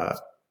uh,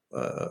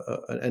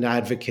 an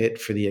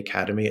advocate for the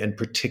academy and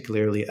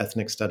particularly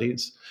ethnic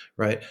studies,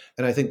 right?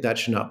 And I think that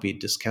should not be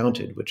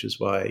discounted, which is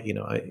why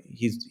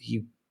he's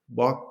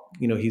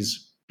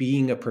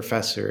being a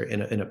professor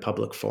in a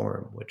public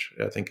forum, which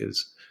I think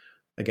is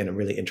again a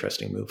really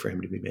interesting move for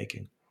him to be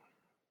making.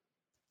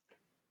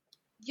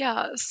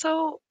 Yeah,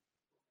 so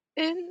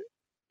in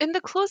in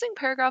the closing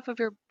paragraph of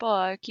your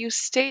book, you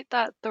state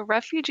that the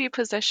refugee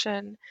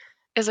position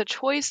is a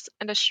choice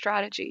and a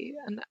strategy.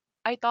 And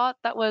I thought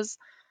that was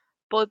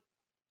both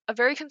a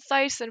very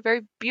concise and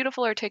very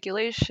beautiful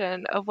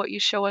articulation of what you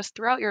show us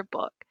throughout your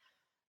book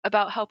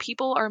about how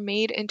people are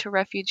made into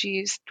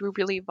refugees through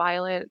really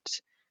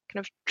violent,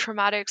 kind of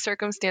traumatic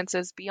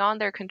circumstances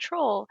beyond their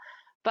control,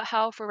 but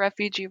how for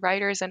refugee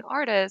writers and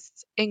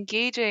artists,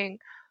 engaging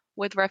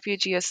with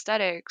refugee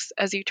aesthetics,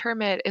 as you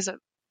term it,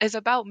 is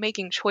about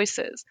making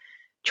choices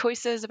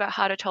about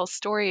how to tell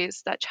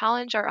stories that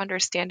challenge our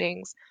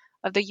understandings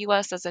of the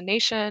US as a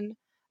nation,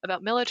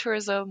 about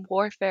militarism,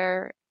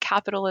 warfare,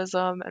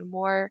 capitalism, and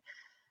more.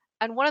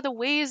 And one of the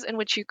ways in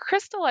which you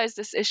crystallize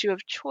this issue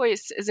of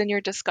choice is in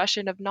your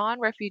discussion of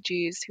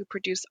non-refugees who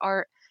produce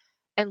art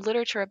and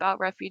literature about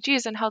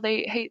refugees and how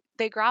they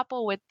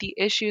grapple with the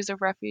issues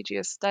of refugee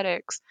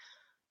aesthetics.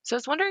 So I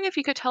was wondering if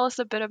you could tell us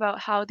a bit about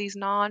how these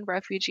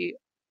non-refugee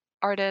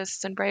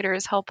artists and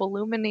writers help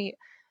illuminate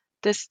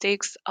the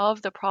stakes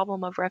of the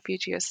problem of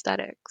refugee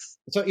aesthetics.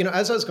 So,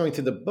 as I was going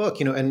through the book,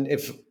 and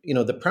if,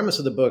 the premise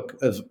of the book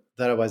of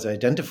that I was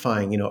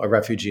identifying, a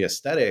refugee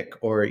aesthetic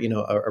or,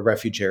 a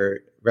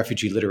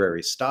refugee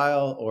literary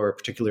style or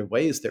particular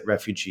ways that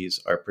refugees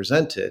are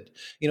presented,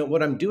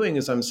 what I'm doing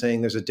is I'm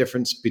saying there's a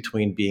difference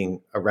between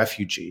being a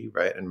refugee,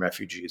 right? And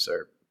refugees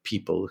are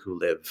people who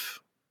live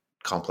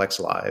complex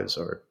lives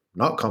or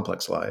not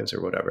complex lives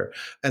or whatever,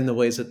 and the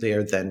ways that they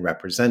are then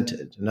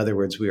represented. In other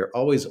words, we are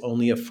always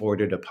only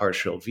afforded a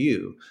partial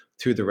view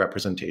through the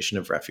representation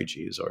of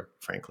refugees or,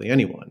 frankly,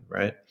 anyone,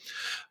 right?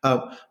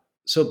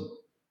 So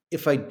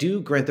if I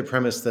do grant the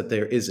premise that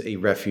there is a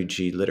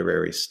refugee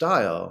literary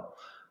style,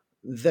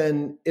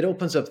 then it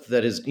opens up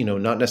that is,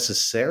 not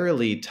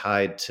necessarily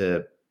tied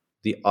to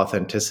the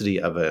authenticity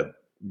of a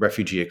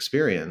refugee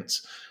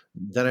experience.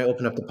 Then I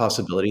open up the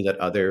possibility that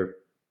other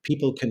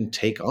people can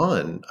take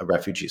on a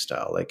refugee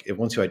style. Like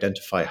once you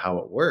identify how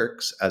it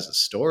works as a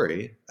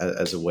story,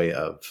 as a way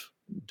of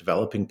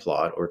developing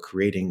plot or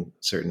creating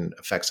certain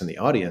effects in the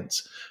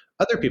audience,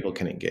 other people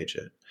can engage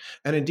it.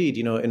 And indeed,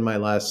 in my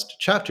last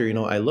chapter,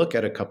 I look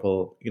at a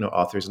couple,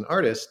 authors and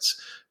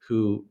artists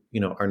who,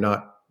 are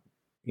not,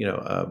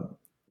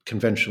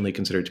 conventionally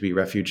considered to be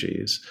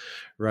refugees,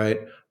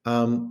 right?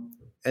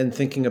 And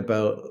thinking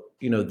about,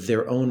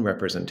 their own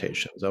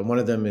representations. One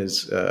of them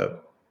is,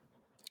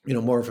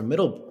 more of a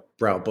middle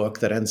brow book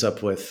that ends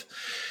up with,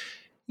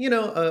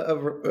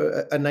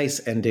 a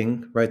nice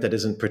ending, right? That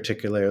isn't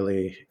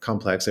particularly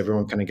complex.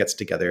 Everyone kind of gets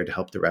together to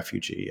help the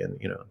refugee, and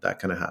that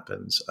kind of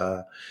happens.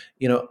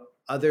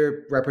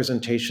 Other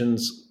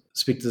representations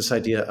speak to this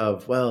idea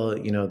of, well,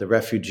 the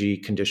refugee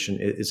condition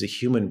is a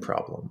human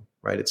problem,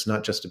 right? It's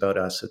not just about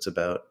us. It's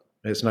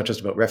not just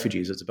about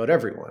refugees. It's about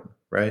everyone,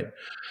 right?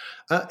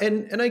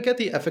 And I get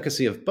the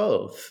efficacy of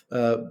both,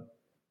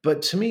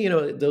 but to me,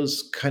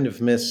 those kind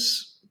of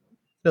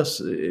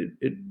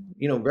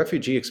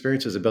refugee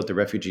experience is about the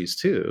refugees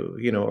too,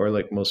 or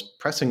like most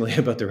pressingly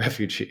about the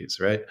refugees,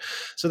 right?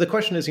 So the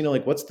question is,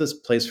 like, what's this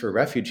place for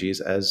refugees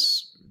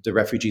as the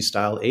refugee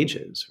style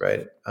ages,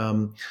 right?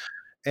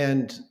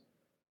 And,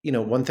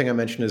 one thing I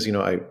mentioned is, I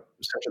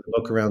centered the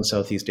book around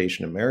Southeast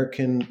Asian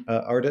American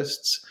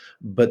artists,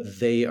 but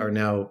they are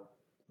now,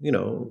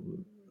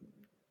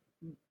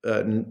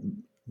 uh,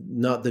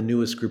 not the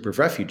newest group of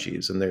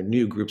refugees, and there are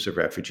new groups of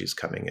refugees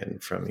coming in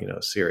from,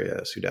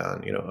 Syria,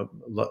 Sudan,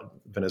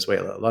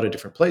 Venezuela, a lot of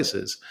different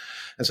places.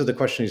 And so the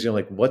question is,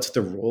 like, what's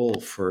the role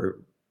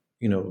for,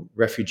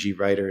 refugee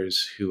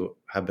writers who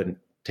have been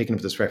taken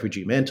up this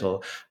refugee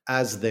mantle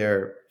as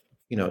their,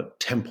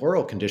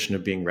 temporal condition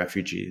of being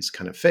refugees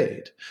kind of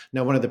fade.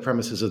 Now, one of the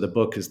premises of the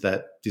book is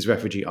that these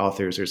refugee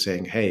authors are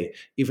saying, hey,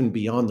 even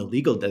beyond the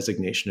legal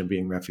designation of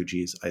being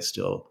refugees, I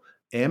still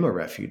am a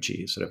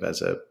refugee, sort of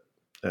as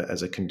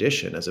a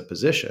condition, as a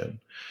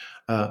position.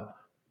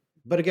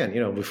 But again,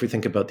 if we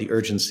think about the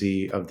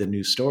urgency of the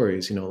new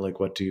stories, like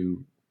what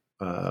do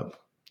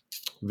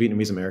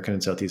Vietnamese American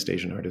and Southeast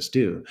Asian artists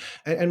do?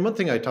 And one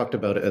thing I talked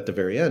about at the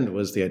very end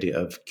was the idea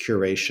of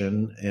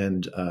curation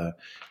and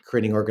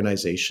creating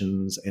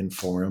organizations and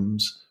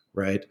forums,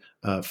 right,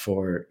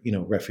 for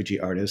refugee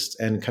artists,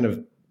 and kind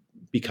of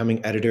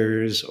becoming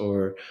editors,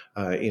 or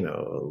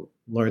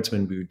Lawrence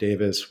Minbu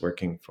Davis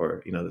working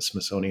for the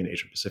Smithsonian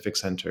Asia Pacific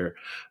Center,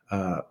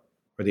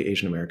 or the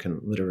Asian American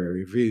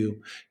Literary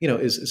Review,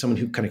 is someone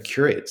who kind of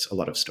curates a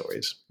lot of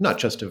stories, not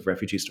just of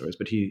refugee stories,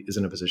 but he is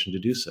in a position to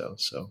do so.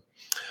 So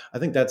I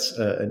think that's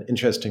an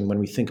interesting when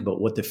we think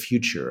about what the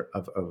future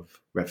of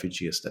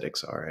refugee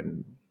aesthetics are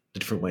and the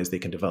different ways they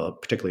can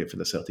develop, particularly for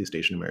the Southeast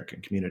Asian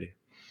American community.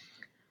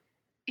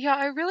 Yeah,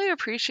 I really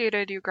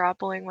appreciated you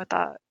grappling with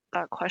that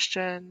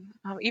question.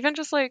 Even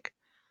just like,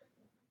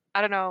 I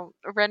don't know,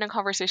 a random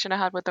conversation I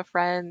had with a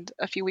friend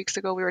a few weeks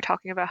ago, we were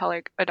talking about how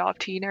like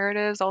adoptee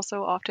narratives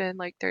also often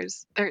like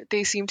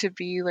they seem to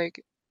be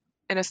like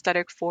an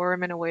aesthetic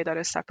form in a way that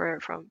is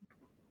separate from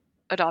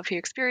adoptee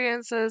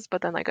experiences,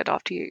 but then like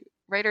adoptee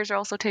writers are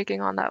also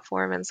taking on that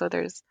form, and so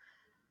there's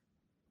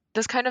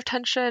this kind of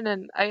tension.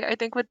 And I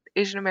think with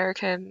Asian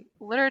American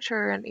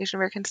literature and Asian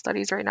American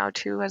studies right now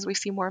too, as we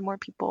see more and more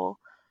people,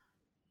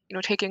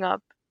 taking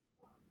up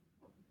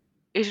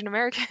Asian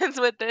Americans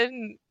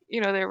within,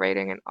 their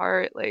writing and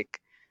art,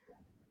 like,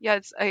 yeah,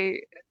 it's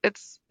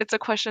a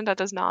question that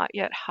does not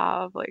yet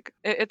have like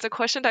it's a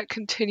question that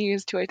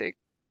continues to, I think,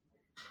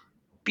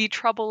 be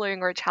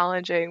troubling or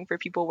challenging for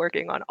people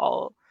working on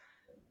all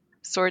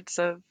sorts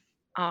of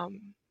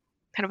kind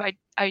of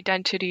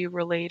identity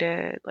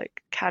related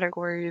like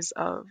categories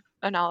of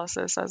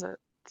analysis as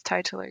it's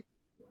tied to like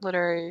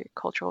literary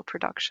cultural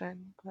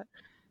production. But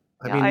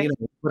I yeah, mean,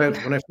 when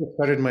I first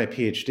started my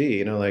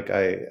PhD, like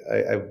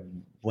I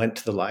went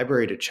to the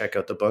library to check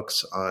out the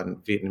books on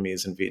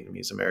Vietnamese and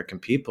Vietnamese American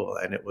people,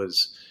 and it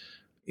was,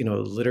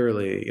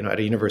 literally, at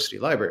a university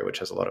library, which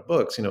has a lot of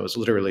books, it was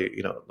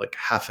literally, like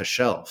half a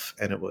shelf,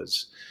 and it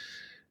was,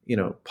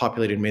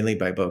 populated mainly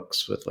by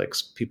books with like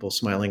people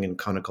smiling in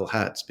conical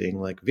hats,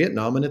 being like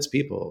Vietnam and its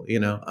people,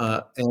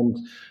 and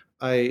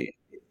I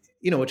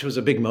which was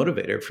a big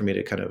motivator for me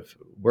to kind of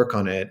work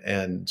on it.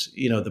 And,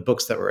 the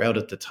books that were out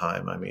at the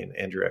time, I mean,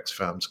 Andrew X.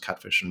 Pham's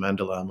Catfish and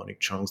Mandela,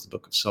 Monique Chung's The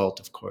Book of Salt,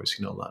 of course,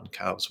 Lan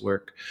Cao's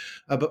work.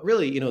 But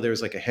really, there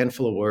was like a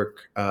handful of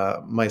work,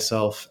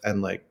 myself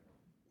and like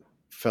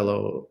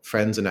fellow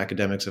friends and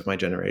academics of my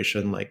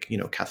generation, like,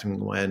 Catherine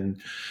Nguyen,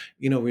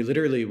 we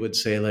literally would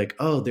say like,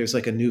 oh, there's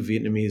like a new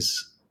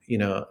Vietnamese,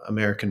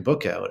 American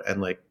book out.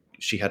 And like,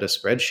 she had a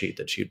spreadsheet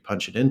that she'd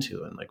punch it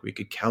into, and like we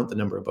could count the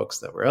number of books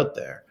that were out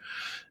there.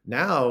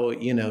 Now,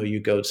 you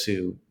go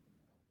to,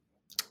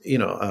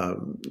 Viet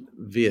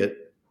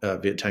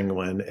Thanh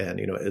Nguyen and,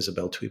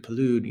 Isabelle Thuy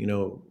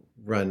Palud,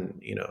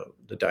 run,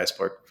 the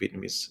Diasporic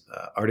Vietnamese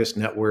Artist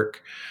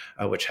Network,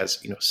 which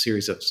has, a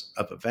series of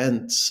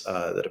events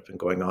that have been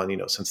going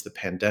on, since the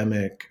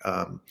pandemic.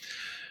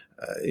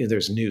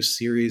 There's a new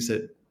series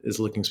that is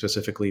looking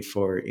specifically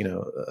for,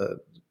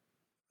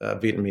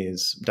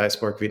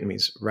 diasporic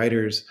Vietnamese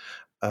writers.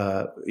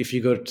 If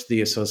you go to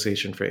the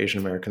Association for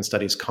Asian American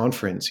Studies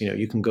conference,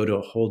 you can go to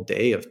a whole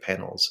day of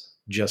panels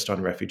just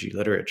on refugee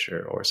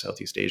literature or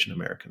Southeast Asian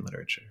American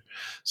literature.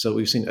 So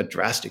we've seen a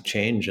drastic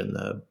change in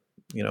the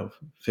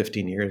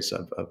 15 years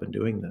I've been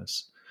doing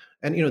this.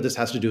 And this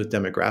has to do with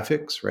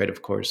demographics, right?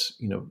 Of course,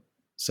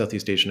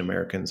 Southeast Asian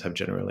Americans have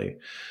generally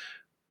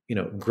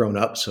grown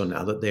up, so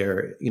now that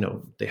they're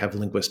they have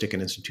linguistic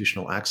and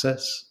institutional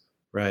access,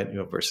 right?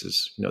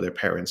 Versus their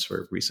parents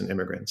were recent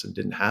immigrants and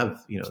didn't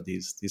have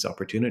these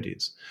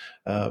opportunities.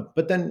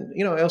 But then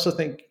I also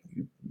think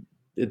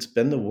it's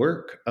been the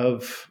work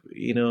of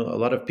a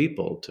lot of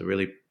people to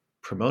really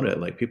promote it,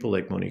 like people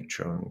like Monique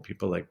Chung,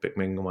 people like Bích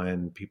Minh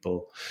Nguyen,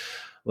 people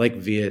like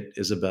Viet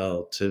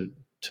Isabel to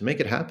make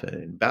it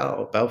happen.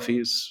 Bao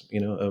Phi's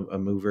a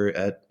mover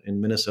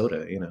in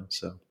Minnesota,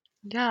 so.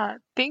 yeah,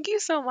 thank you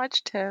so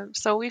much, Tim.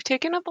 So we've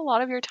taken up a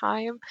lot of your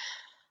time.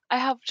 I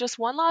have just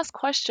one last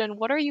question.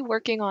 What are you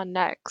working on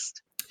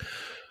next?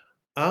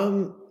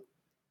 I'm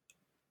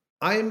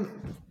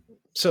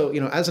so,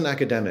 as an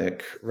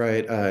academic,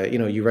 right,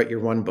 you write your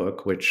one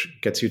book, which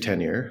gets you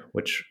tenure,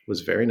 which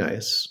was very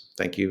nice.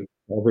 Thank you,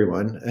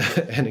 everyone.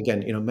 And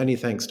again, many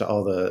thanks to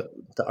all the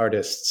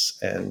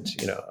artists and,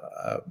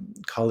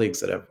 colleagues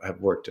that have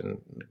worked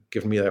and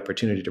given me the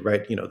opportunity to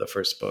write, the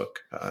first book.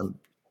 I'm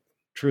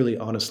truly,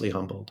 honestly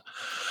humbled.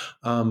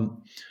 But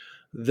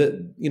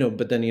then,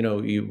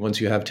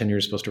 once you have tenure,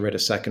 you're supposed to write a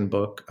second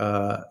book,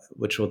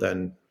 which will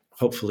then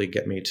hopefully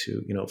get me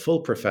to,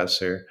 full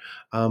professor.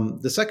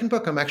 The second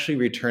book, I'm actually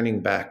returning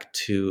back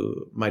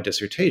to my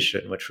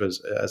dissertation, which was,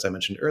 as I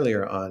mentioned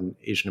earlier, on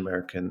Asian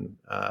American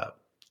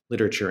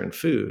literature and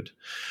food.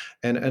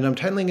 And I'm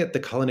titling it The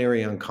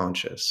Culinary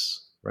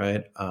Unconscious,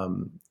 right?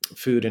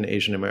 Food in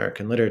Asian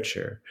American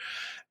literature.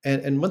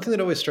 And one thing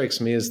that always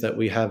strikes me is that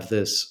we have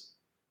this,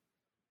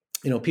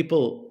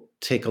 people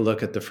take a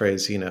look at the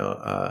phrase,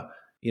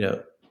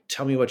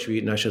 tell me what you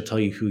eat and I shall tell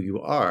you who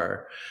you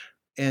are.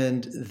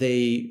 And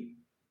they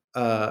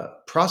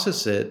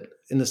process it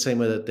in the same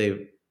way that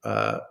they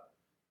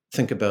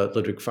think about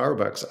Ludwig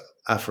Feuerbach's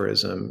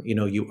aphorism,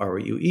 you are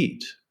what you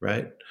eat,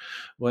 right?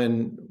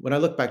 When I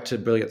look back to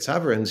Brillat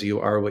Savarin's "You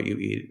are what you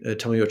eat,"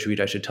 tell me what you eat,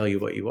 I should tell you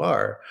what you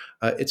are.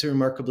 It's a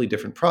remarkably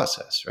different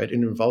process, right? It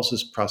involves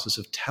this process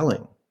of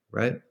telling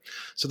right?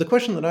 So the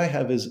question that I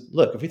have is,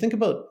 look, if we think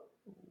about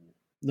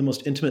the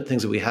most intimate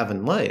things that we have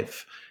in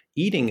life,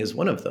 eating is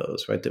one of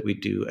those, right, that we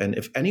do. And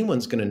if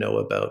anyone's going to know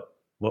about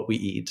what we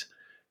eat,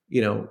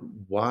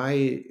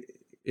 why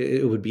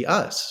it would be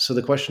us. So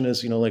the question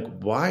is, like,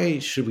 why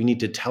should we need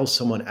to tell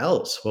someone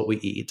else what we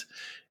eat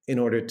in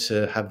order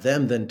to have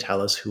them then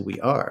tell us who we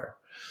are?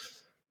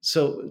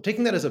 So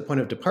taking that as a point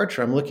of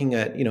departure, I'm looking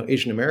at,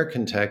 Asian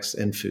American texts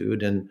and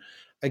food. And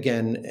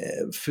again,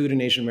 food in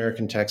Asian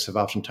American texts have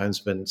oftentimes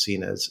been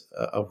seen as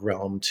a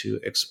realm to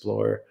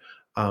explore,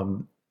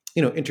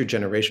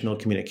 intergenerational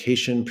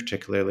communication,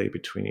 particularly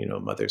between,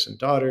 mothers and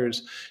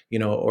daughters,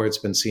 or it's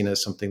been seen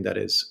as something that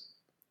is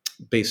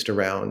based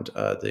around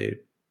the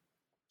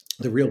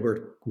real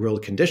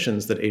world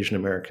conditions that Asian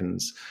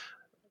Americans,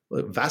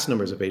 vast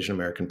numbers of Asian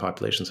American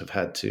populations have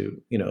had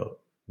to,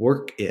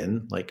 work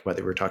in, like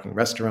whether we're talking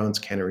restaurants,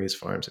 canneries,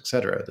 farms, et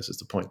cetera. This is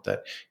the point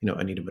that,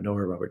 Anita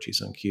Minower, Robert G.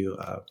 Sung-Kyu,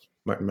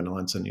 Martin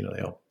Menelanson,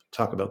 they all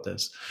talk about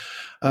this.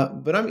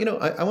 But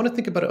I want to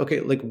think about it. Okay,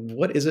 like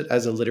what is it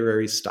as a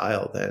literary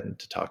style then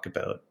to talk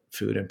about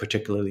food, and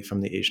particularly from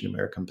the Asian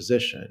American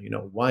position?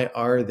 Why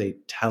are they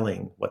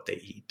telling what they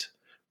eat,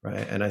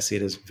 right? And I see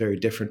it as very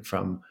different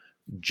from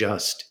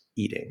just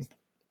eating.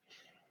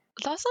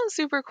 That sounds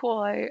super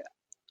cool.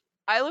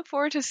 I look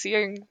forward to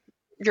seeing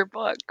your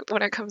book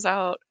when it comes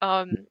out.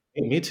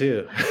 Me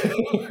too.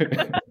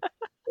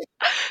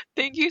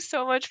 Thank you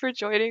so much for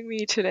joining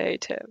me today,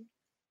 Tim.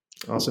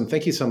 Awesome.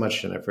 Thank you so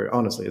much, Jennifer.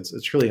 Honestly, it's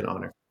truly an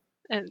honor.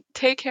 And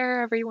take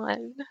care,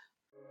 everyone.